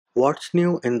What's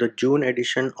new in the June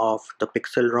edition of the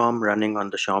PixelROM running on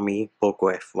the Xiaomi Poco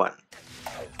F1?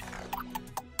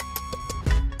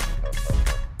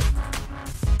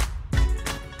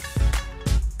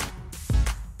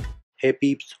 Hey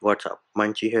peeps, what's up?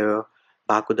 Munchie here,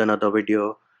 back with another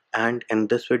video, and in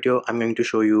this video I'm going to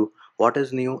show you what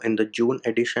is new in the June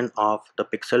edition of the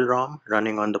PixelROM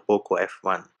running on the Poco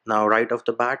F1. Now right off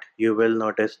the bat, you will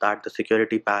notice that the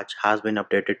security patch has been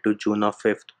updated to June of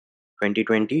 5th,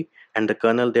 2020, and the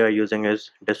kernel they are using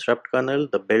is Disrupt kernel.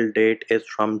 The build date is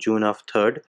from June of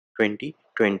 3rd,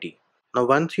 2020. Now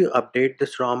once you update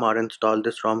this ROM or install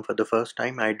this ROM for the first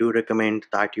time, I do recommend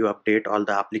that you update all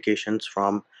the applications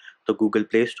from the Google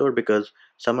Play Store, because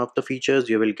some of the features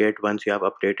you will get once you have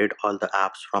updated all the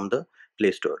apps from the Play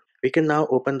Store. We can now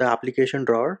open the application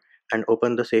drawer and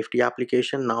open the safety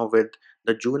application. Now with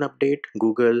the June update,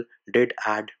 Google did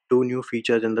add two new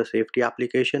features in the safety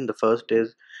application. The first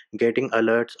is getting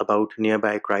alerts about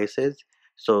nearby crises.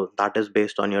 So that is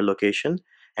based on your location.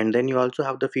 And then you also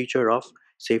have the feature of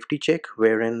safety check,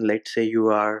 wherein let's say you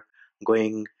are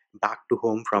going back to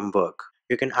home from work.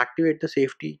 You can activate the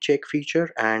safety check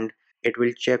feature and it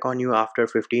will check on you after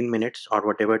 15 minutes or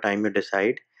whatever time you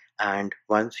decide. And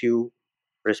once you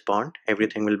respond,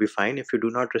 everything will be fine. If you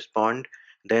do not respond,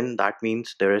 then that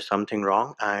means there is something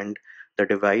wrong and the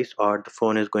device or the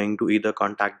phone is going to either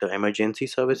contact the emergency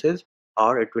services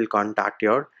or it will contact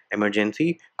your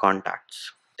emergency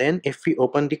contacts. Then if we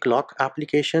open the clock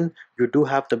application, you do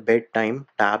have the bedtime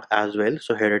tab as well.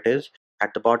 So here it is.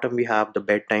 At the bottom we have the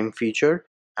bedtime feature,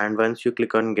 and once you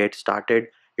click on get started,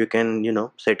 you can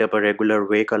set up a regular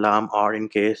wake alarm, or in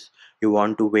case you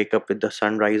want to wake up with the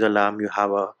sunrise alarm, you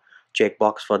have a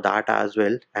checkbox for that as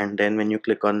well. And then when you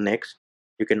click on next,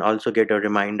 you can also get a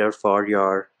reminder for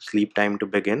your sleep time to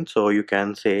begin. So you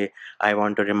can say I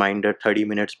want a reminder 30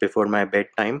 minutes before my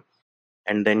bedtime,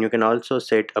 and then you can also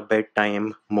set a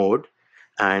bedtime mode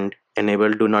and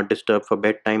enable do not disturb for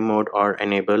bedtime mode, or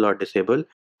enable or disable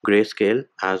grayscale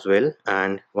as well.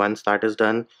 And once that is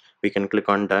done, we can click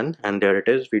on done, and there it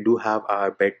is. We do have our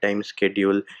bedtime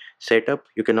schedule set up.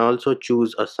 You can also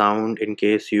choose a sound in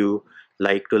case you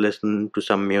like to listen to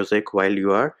some music while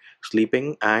you are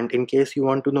sleeping. And in case you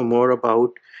want to know more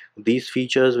about these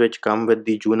features which come with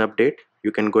the June update,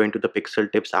 you can go into the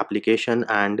Pixel Tips application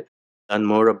and learn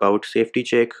more about safety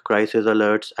check, crisis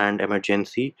alerts, and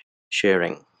emergency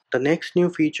sharing. The next new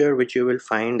feature which you will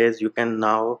find is you can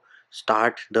now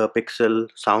start the Pixel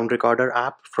Sound Recorder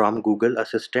app from Google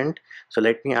Assistant. So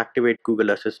let me activate Google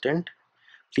Assistant.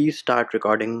 Please start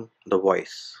recording the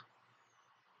voice.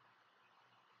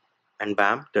 And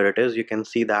bam, there it is. You can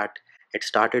see that it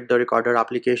started the recorder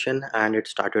application and it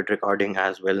started recording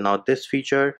as well. Now this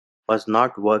feature was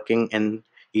not working in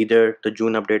either the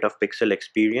June update of Pixel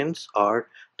Experience or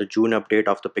the June update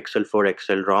of the Pixel 4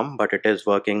 XL ROM, but it is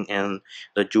working in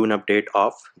the June update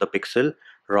of the Pixel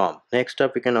ROM. Next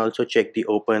up, we can also check the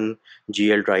Open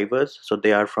GL drivers. So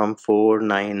they are from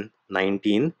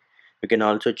 4.9.19. We can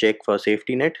also check for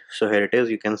safety net. So here it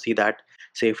is. You can see that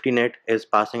safety net is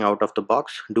passing out of the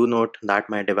box. Do note that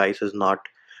my device is not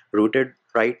rooted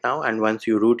right now, and once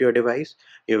you root your device,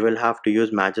 you will have to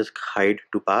use magic hide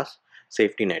to pass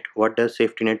safety net. What does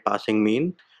safety net passing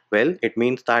mean? Well, it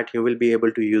means that you will be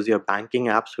able to use your banking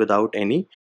apps without any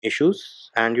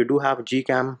issues. And you do have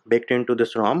Gcam baked into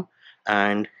this ROM,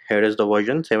 and here is the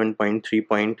version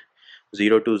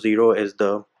 7.3.020 is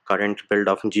the current build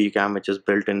of Gcam which is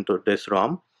built into this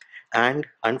ROM. And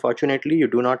unfortunately, you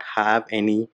do not have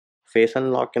any face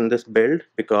unlock in this build,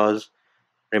 because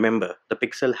remember, the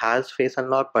Pixel has face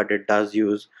unlock, but it does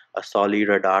use a solid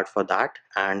radar for that,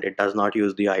 and it does not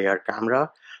use the IR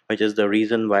camera, which is the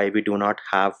reason why we do not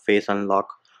have face unlock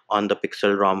on the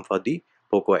Pixel ROM for the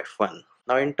Poco F1.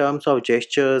 Now in terms of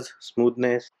gestures,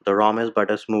 smoothness, the ROM is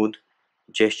butter smooth,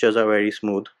 gestures are very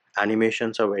smooth,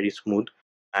 animations are very smooth,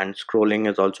 and scrolling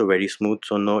is also very smooth,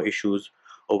 so no issues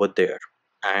over there.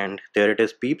 And there it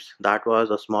is peeps, that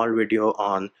was a small video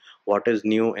on what is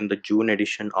new in the June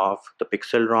edition of the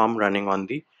Pixel ROM running on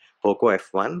the Poco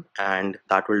F1, and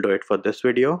that will do it for this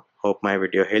video. Hope my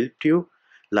video helped you.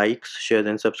 Likes, shares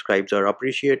and subscribes are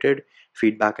appreciated.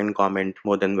 Feedback and comment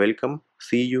more than welcome.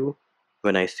 See you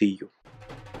when I see you.